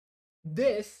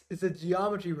This is a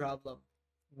geometry problem.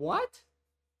 What?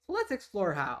 So let's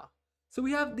explore how. So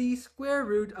we have the square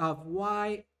root of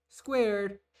y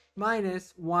squared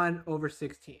minus 1 over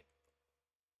 16.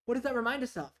 What does that remind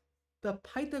us of? The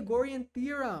Pythagorean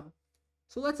theorem.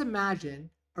 So let's imagine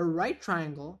a right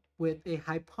triangle with a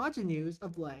hypotenuse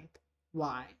of length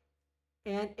y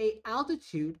and a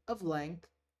altitude of length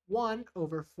 1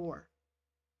 over 4.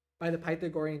 By the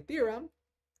Pythagorean theorem,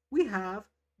 we have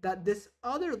that this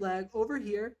other leg over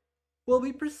here will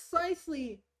be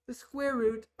precisely the square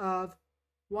root of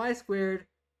y squared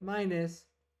minus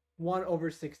 1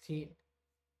 over 16.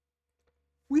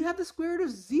 We have the square root of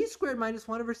z squared minus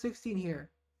 1 over 16 here.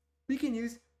 We can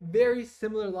use very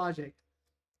similar logic.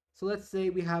 So let's say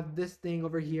we have this thing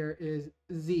over here is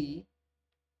z,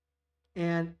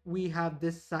 and we have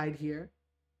this side here.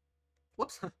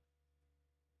 Whoops.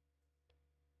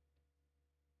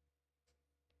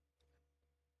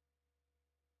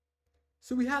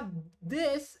 So we have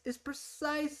this is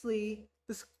precisely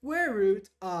the square root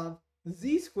of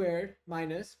z squared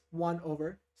minus 1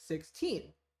 over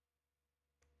 16.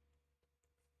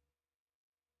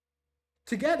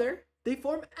 Together, they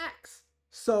form x.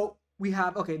 So we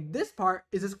have, okay, this part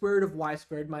is the square root of y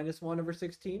squared minus 1 over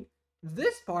 16.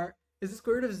 This part is the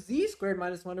square root of z squared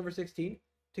minus 1 over 16.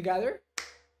 Together,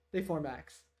 they form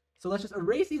x. So let's just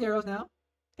erase these arrows now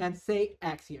and say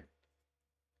x here.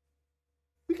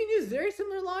 We can use very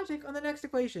similar logic on the next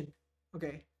equation.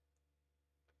 Okay.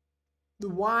 The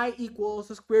y equals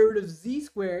the square root of z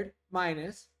squared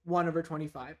minus 1 over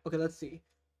 25. Okay, let's see.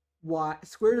 Y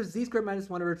square root of z squared minus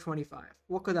 1 over 25.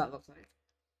 What could that look like?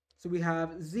 So we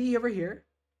have z over here.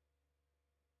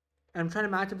 And I'm trying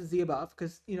to match up the z above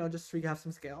because, just so we have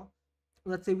some scale.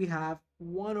 Let's say we have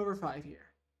 1 over 5 here.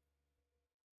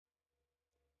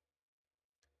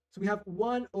 So we have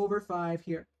 1 over 5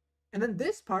 here. And then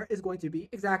this part is going to be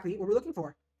exactly what we're looking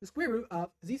for, the square root of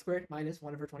z squared minus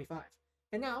 1 over 25.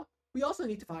 And now we also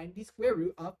need to find the square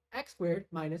root of x squared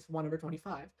minus 1 over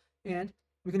 25. And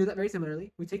we can do that very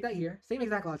similarly. We take that here, same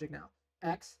exact logic now.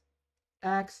 X,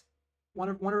 1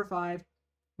 over 5.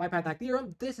 By Pythagorean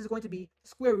theorem, this is going to be the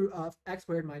square root of x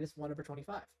squared minus 1 over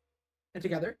 25. And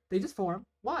together, they just form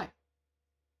y.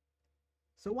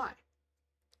 So y.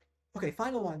 Okay,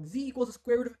 final one. Z equals the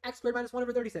square root of x squared minus 1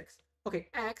 over 36. Okay,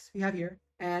 x we have here,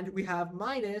 and we have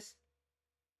minus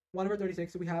 1 over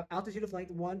 36, so we have altitude of length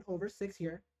 1 over 6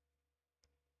 here.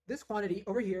 This quantity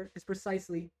over here is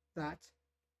precisely that.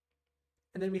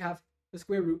 And then we have the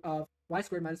square root of y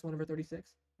squared minus 1 over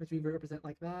 36, which we represent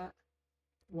like that.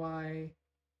 Y.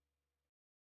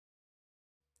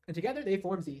 And together they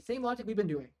form z. Same logic we've been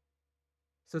doing.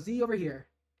 So z over here.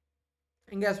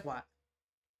 And guess what?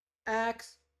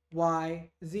 X, y,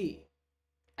 z.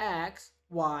 X,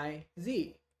 y,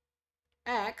 z.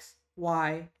 X,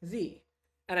 y, z.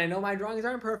 And I know my drawings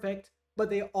aren't perfect, but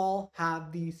they all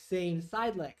have the same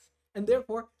side lengths. And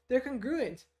therefore, they're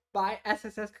congruent by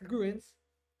SSS congruence.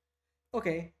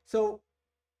 Okay, so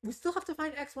we still have to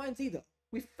find x, y, and z though.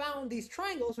 We found these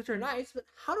triangles, which are nice, but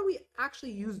how do we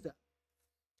actually use them?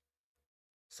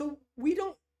 So we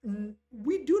do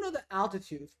know the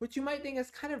altitudes, which you might think is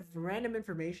kind of random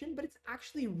information, but it's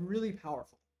actually really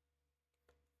powerful.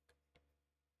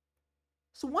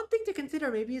 So one thing to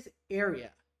consider maybe is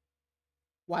area.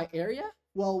 Why area?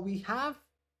 Well, we have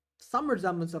some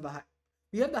resemblance of a height.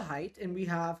 We have the height and we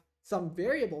have some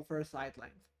variable for a side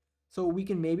length. So we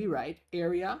can maybe write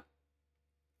area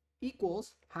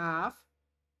equals half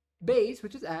base,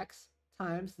 which is x,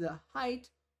 times the height,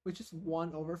 which is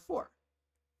 1 over 4.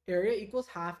 Area equals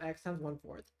half x times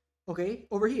 1/4. Okay,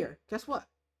 over here, guess what?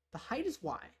 The height is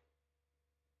y.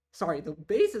 Sorry, the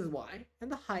base is y,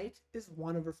 and the height is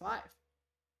 1 over 5.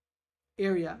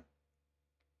 Area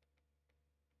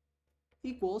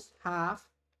equals half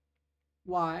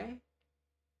y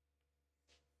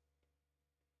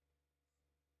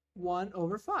 1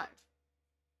 over 5.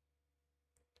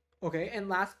 Okay, and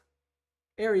last,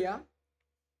 area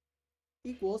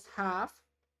equals half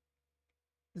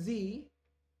z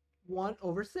 1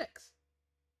 over 6.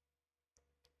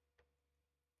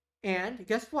 And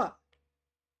guess what?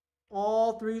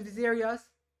 All three of these areas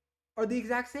are the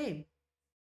exact same.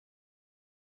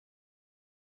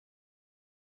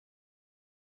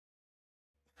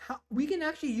 We can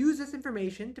actually use this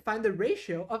information to find the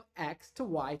ratio of x to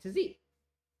y to z.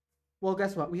 Well,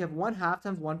 guess what? We have 1/2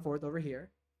 times 1/4 over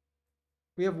here.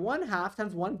 We have 1/2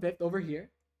 times 1/5 over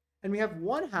here. And we have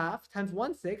 1/2 times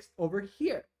 1/6 over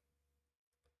here.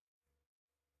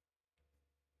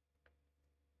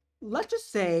 Let's just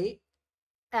say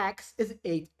x is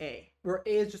 8a, where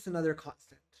a is just another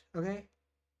constant, okay?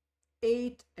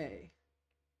 8a.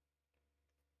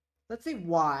 let's say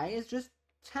y is just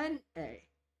 10a.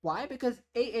 Why? Because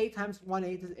AA times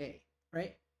 1/8 is a,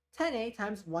 right? 10a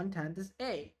times 1/10 is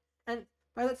a. And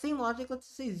by that same logic, let's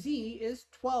say z is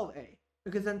 12a,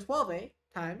 because then 12a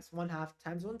times 1/2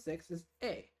 times 1/6 is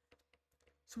a.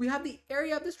 So we have the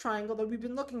area of this triangle that we've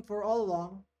been looking for all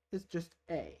along is just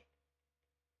a.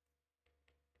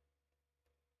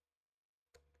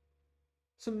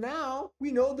 So now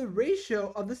we know the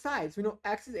ratio of the sides. We know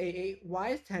x is AA, y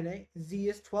is 10a, z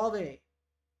is 12a.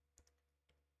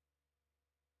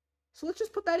 So let's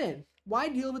just put that in. Why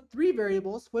deal with 3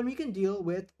 variables when we can deal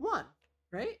with 1,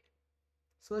 right?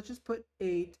 So let's just put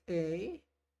 8a,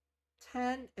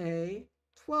 10a,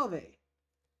 12a.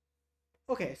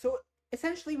 Okay, so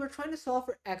essentially we're trying to solve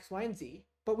for x, y, and z,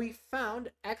 but we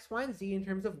found x, y, and z in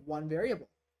terms of 1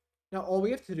 variable. Now all we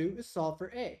have to do is solve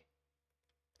for a.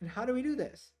 And how do we do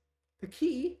this? The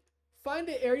key, find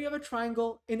the area of a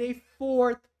triangle in a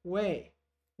 4th way.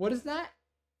 What is that?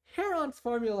 Heron's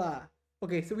formula.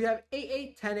 Okay, so we have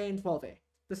 8a, 10a, and 12a.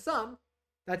 The sum,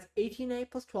 that's 18a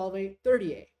plus 12a,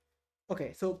 30a.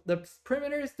 Okay, so the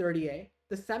perimeter is 30a,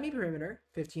 the semi-perimeter,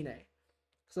 15a.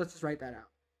 So let's just write that out.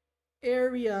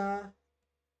 Area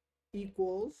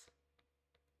equals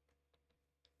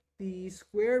the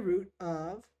square root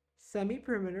of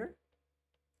semi-perimeter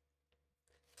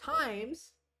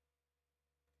times,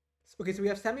 okay, so we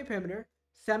have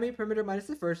semi-perimeter minus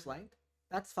the first length,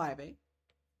 that's 5a.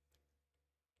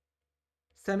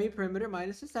 Semi-perimeter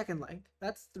minus the second length,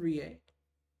 that's 3a.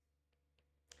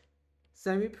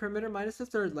 Semi-perimeter minus the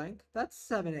third length, that's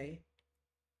 7a.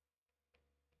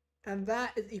 And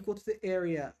that is equal to the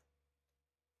area.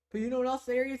 But you know what else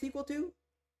the area is equal to?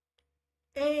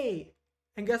 A.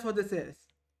 And guess what this is?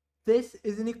 This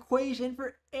is an equation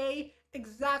for A,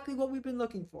 exactly what we've been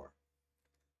looking for.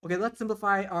 Okay, let's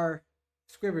simplify our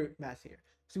square root mess here.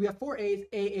 So we have 4 a's,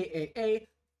 a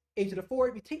to the 4.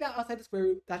 If you take that outside the square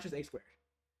root, that's just a squared.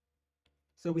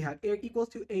 So we have a equals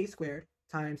to a squared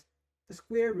times the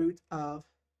square root of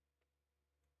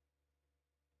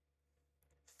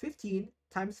 15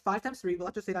 times 5 times 3, well,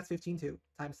 let's just say that's 15 too,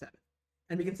 times 7.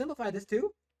 And we can simplify this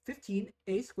to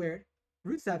 15a squared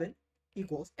root 7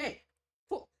 equals a.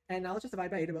 Full. And now let's just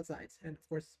divide by 8 on both sides. And of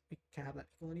course, we can't have that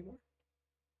equal anymore.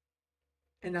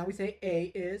 And now we say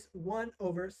a is 1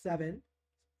 over 7,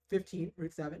 15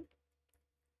 root 7.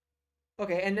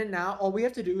 Okay, and then now all we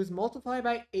have to do is multiply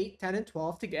by 8, 10, and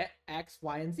 12 to get x,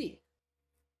 y, and z.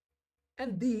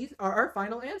 And these are our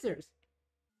final answers.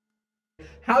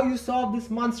 How you solve this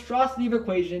monstrosity of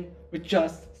equation with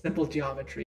just simple geometry.